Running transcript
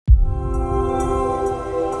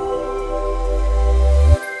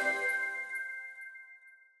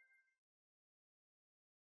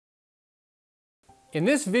In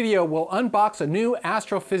this video, we'll unbox a new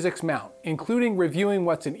Astro-Physics mount, including reviewing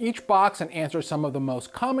what's in each box and answer some of the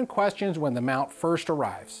most common questions when the mount first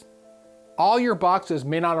arrives. All your boxes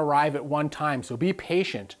may not arrive at one time, so be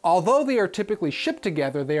patient. Although they are typically shipped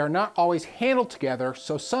together, they are not always handled together,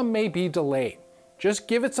 so some may be delayed. Just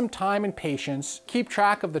give it some time and patience, keep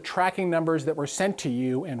track of the tracking numbers that were sent to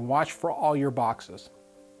you, and watch for all your boxes.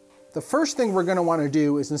 The first thing we're going to want to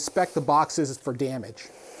do is inspect the boxes for damage.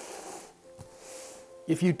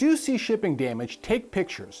 If you do see shipping damage, take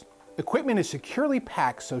pictures. Equipment is securely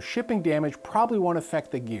packed, so shipping damage probably won't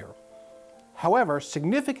affect the gear. However,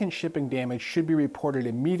 significant shipping damage should be reported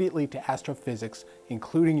immediately to AstroPhysics,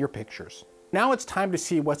 including your pictures. Now it's time to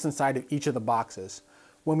see what's inside of each of the boxes.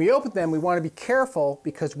 When we open them, we want to be careful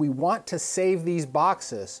because we want to save these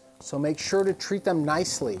boxes, so make sure to treat them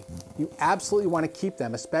nicely. You absolutely want to keep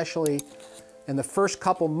them, especially in the first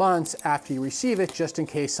couple months after you receive it, just in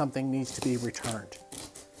case something needs to be returned.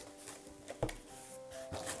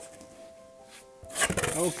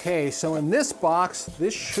 Okay, so in this box,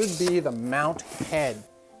 this should be the mount head.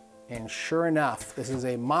 And sure enough, this is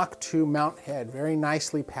a Mach 2 mount head, very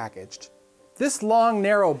nicely packaged. This long,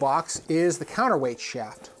 narrow box is the counterweight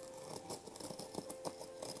shaft.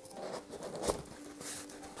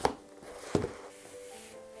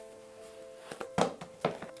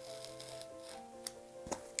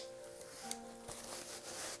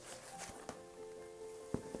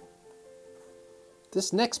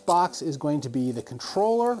 This next box is going to be the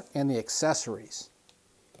controller and the accessories.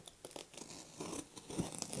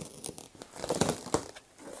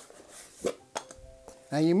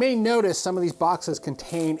 Now you may notice some of these boxes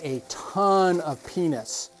contain a ton of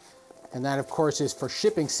peanuts, and that of course is for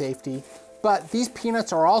shipping safety, but these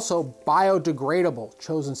peanuts are also biodegradable,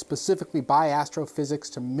 chosen specifically by Astrophysics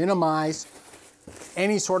to minimize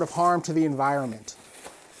any sort of harm to the environment.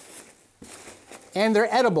 And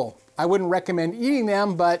they're edible. I wouldn't recommend eating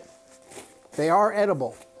them, but they are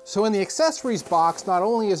edible. So in the accessories box, not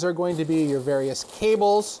only is there going to be your various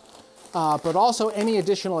cables, but also any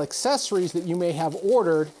additional accessories that you may have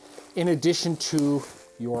ordered in addition to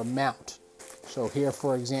your mount. So here,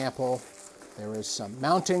 for example, there is some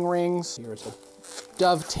mounting rings. Here's a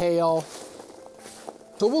dovetail.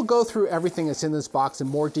 So we'll go through everything that's in this box in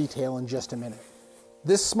more detail in just a minute.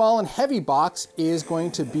 This small and heavy box is going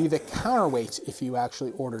to be the counterweights if you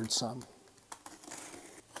actually ordered some.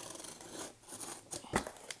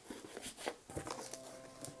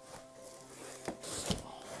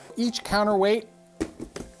 Each counterweight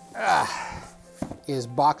is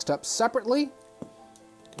boxed up separately.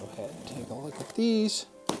 Go ahead and take a look at these.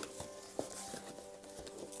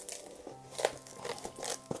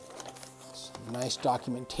 Some nice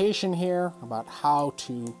documentation here about how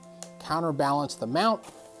to counterbalance the mount.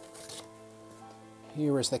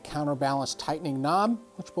 Here is the counterbalance tightening knob,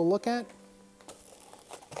 which we'll look at.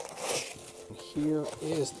 And here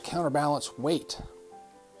is the counterbalance weight.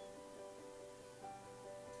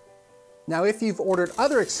 Now, if you've ordered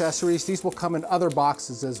other accessories, these will come in other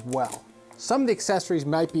boxes as well. Some of the accessories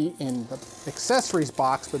might be in the accessories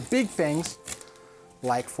box, but big things,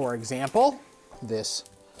 like for example, this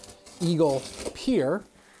Eagle Pier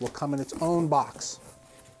will come in its own box.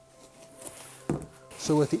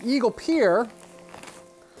 So with the Eagle Pier,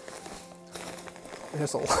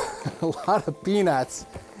 there's a lot of peanuts.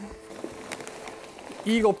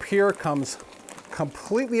 Eagle Pier comes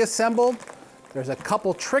completely assembled. There's a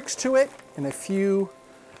couple tricks to it and a few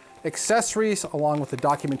accessories along with the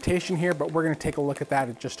documentation here, but we're going to take a look at that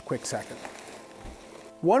in just a quick second.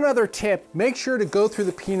 One other tip, make sure to go through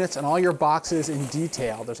the peanuts and all your boxes in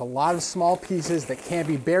detail. There's a lot of small pieces that can't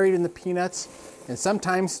be buried in the peanuts, and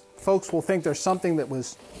sometimes folks will think there's something that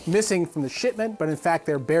was missing from the shipment, but in fact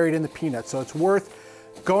they're buried in the peanuts. So it's worth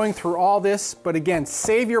going through all this, but again,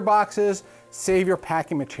 save your boxes, save your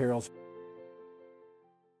packing materials.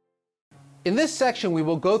 In this section, we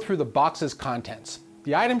will go through the box's contents.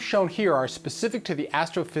 The items shown here are specific to the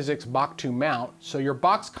Astro-Physics Mach 2 mount, so your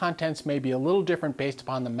box contents may be a little different based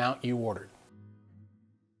upon the mount you ordered.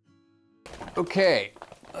 Okay,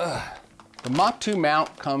 the Mach 2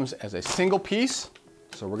 mount comes as a single piece,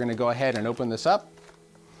 so we're going to go ahead and open this up.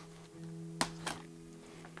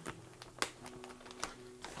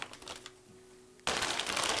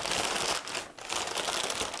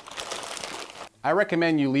 I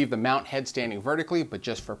recommend you leave the mount head standing vertically, but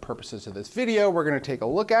just for purposes of this video, we're going to take a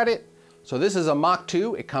look at it. So this is a Mach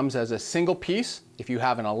 2. It comes as a single piece. If you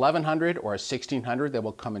have an 1100 or a 1600, they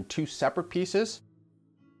will come in two separate pieces.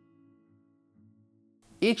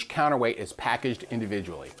 Each counterweight is packaged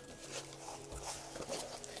individually.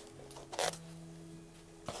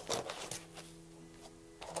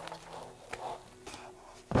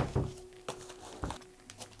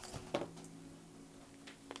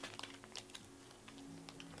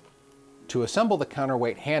 To assemble the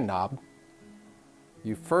counterweight hand knob,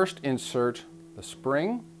 you first insert the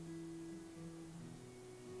spring,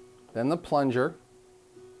 then the plunger,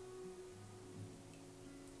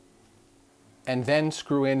 and then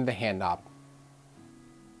screw in the hand knob.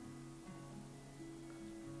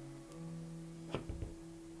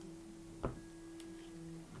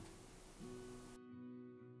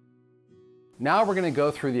 Now we're going to go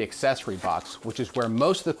through the accessory box, which is where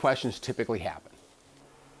most of the questions typically happen.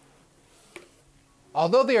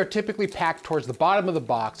 Although they are typically packed towards the bottom of the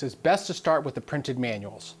box, it's best to start with the printed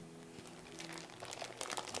manuals.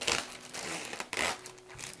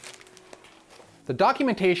 The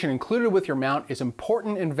documentation included with your mount is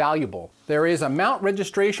important and valuable. There is a mount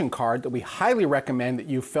registration card that we highly recommend that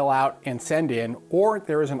you fill out and send in, or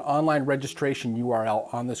there is an online registration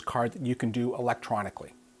URL on this card that you can do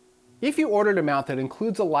electronically. If you ordered a mount that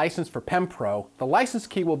includes a license for PemPro, the license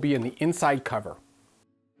key will be in the inside cover.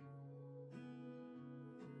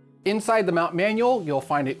 Inside the mount manual, you'll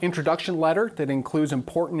find an introduction letter that includes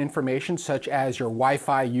important information such as your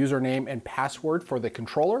Wi-Fi username and password for the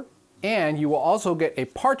controller, and you will also get a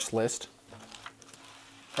parts list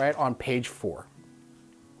right on page 4.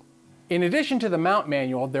 In addition to the mount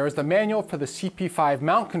manual, there is the manual for the CP5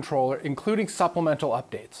 mount controller, including supplemental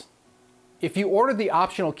updates. If you order the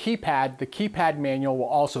optional keypad, the keypad manual will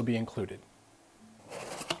also be included.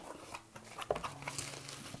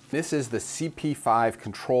 This is the CP5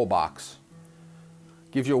 control box.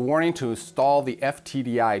 Gives you a warning to install the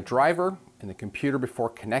FTDI driver in the computer before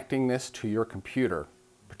connecting this to your computer,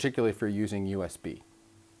 particularly if you're using USB.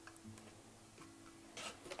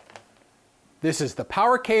 This is the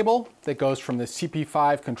power cable that goes from the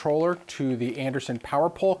CP5 controller to the Anderson power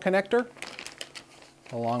pole connector,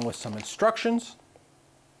 along with some instructions.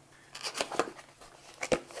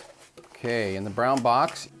 Okay, in the brown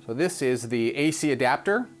box, so this is the AC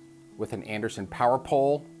adapter with an Anderson power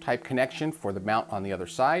pole type connection for the mount on the other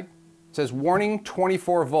side. It says warning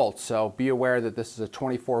 24 volts, so be aware that this is a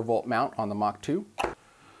 24 volt mount on the Mach 2.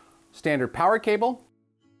 Standard power cable.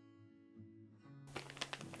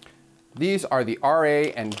 These are the RA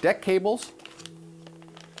and deck cables.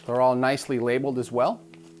 They're all nicely labeled as well.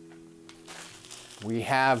 We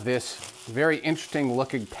have this very interesting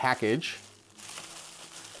looking package.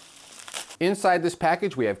 Inside this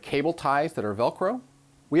package we have cable ties that are Velcro.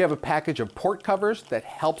 We have a package of port covers that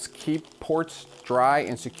helps keep ports dry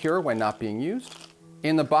and secure when not being used.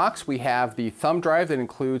 In the box we have the thumb drive that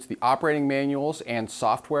includes the operating manuals and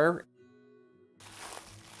software,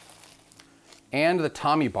 and the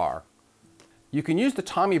Tommy bar. You can use the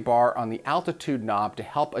Tommy bar on the altitude knob to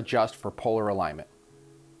help adjust for polar alignment.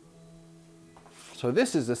 So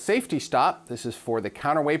this is a safety stop. This is for the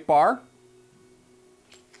counterweight bar.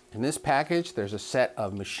 In this package, there's a set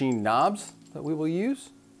of machine knobs that we will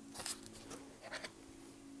use,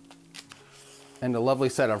 and a lovely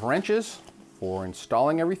set of wrenches for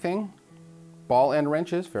installing everything. Ball end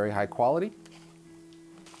wrenches, very high quality.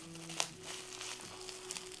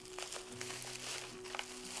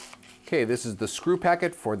 Okay, this is the screw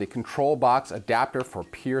packet for the control box adapter for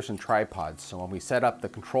piers and tripods. So when we set up the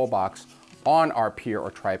control box on our pier or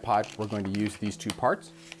tripod, we're going to use these two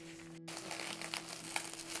parts.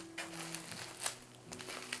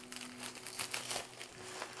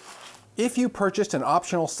 If you purchased an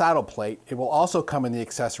optional saddle plate, it will also come in the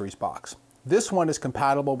accessories box. This one is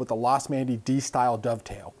compatible with the Lost Mandy D-style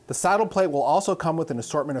dovetail. The saddle plate will also come with an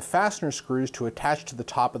assortment of fastener screws to attach to the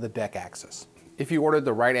top of the deck axis. If you ordered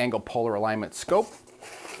the right angle polar alignment scope,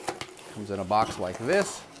 it comes in a box like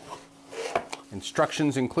this.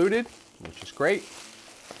 Instructions included, which is great.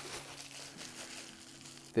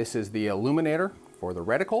 This is the illuminator for the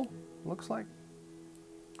reticle, looks like.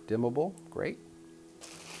 Dimmable, great.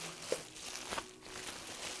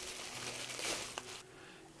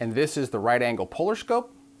 And this is the right angle polar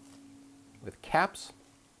scope with caps.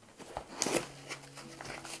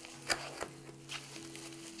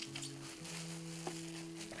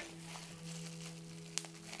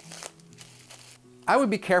 I would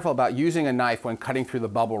be careful about using a knife when cutting through the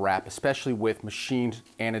bubble wrap, especially with machined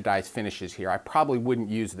anodized finishes here. I probably wouldn't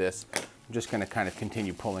use this. I'm just going to kind of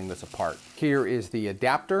continue pulling this apart. Here is the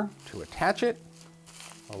adapter to attach it,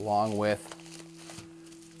 along with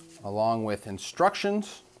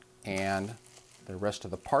instructions and the rest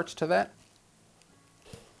of the parts to that.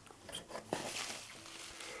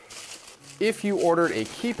 If you ordered a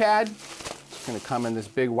keypad, it's going to come in this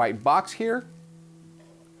big white box here.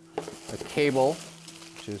 A cable,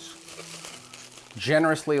 which is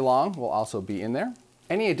generously long, will also be in there.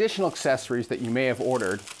 Any additional accessories that you may have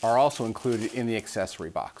ordered are also included in the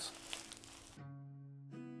accessory box.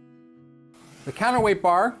 The counterweight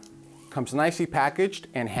bar Comes nicely packaged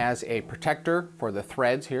and has a protector for the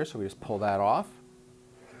threads here, so we just pull that off.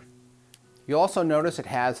 You'll also notice it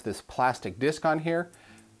has this plastic disc on here.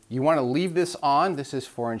 You want to leave this on. This is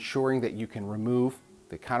for ensuring that you can remove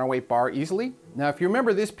the counterweight bar easily. Now, if you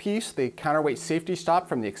remember this piece, the counterweight safety stop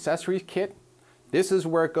from the accessories kit, this is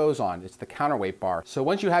where it goes on. It's the counterweight bar. So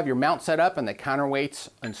once you have your mount set up and the counterweights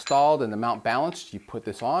installed and the mount balanced, you put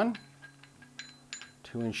this on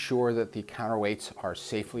to ensure that the counterweights are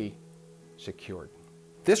safely secured.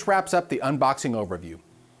 This wraps up the unboxing overview.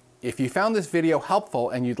 If you found this video helpful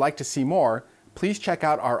and you'd like to see more, please check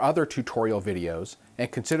out our other tutorial videos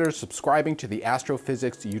and consider subscribing to the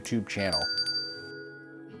Astrophysics YouTube channel.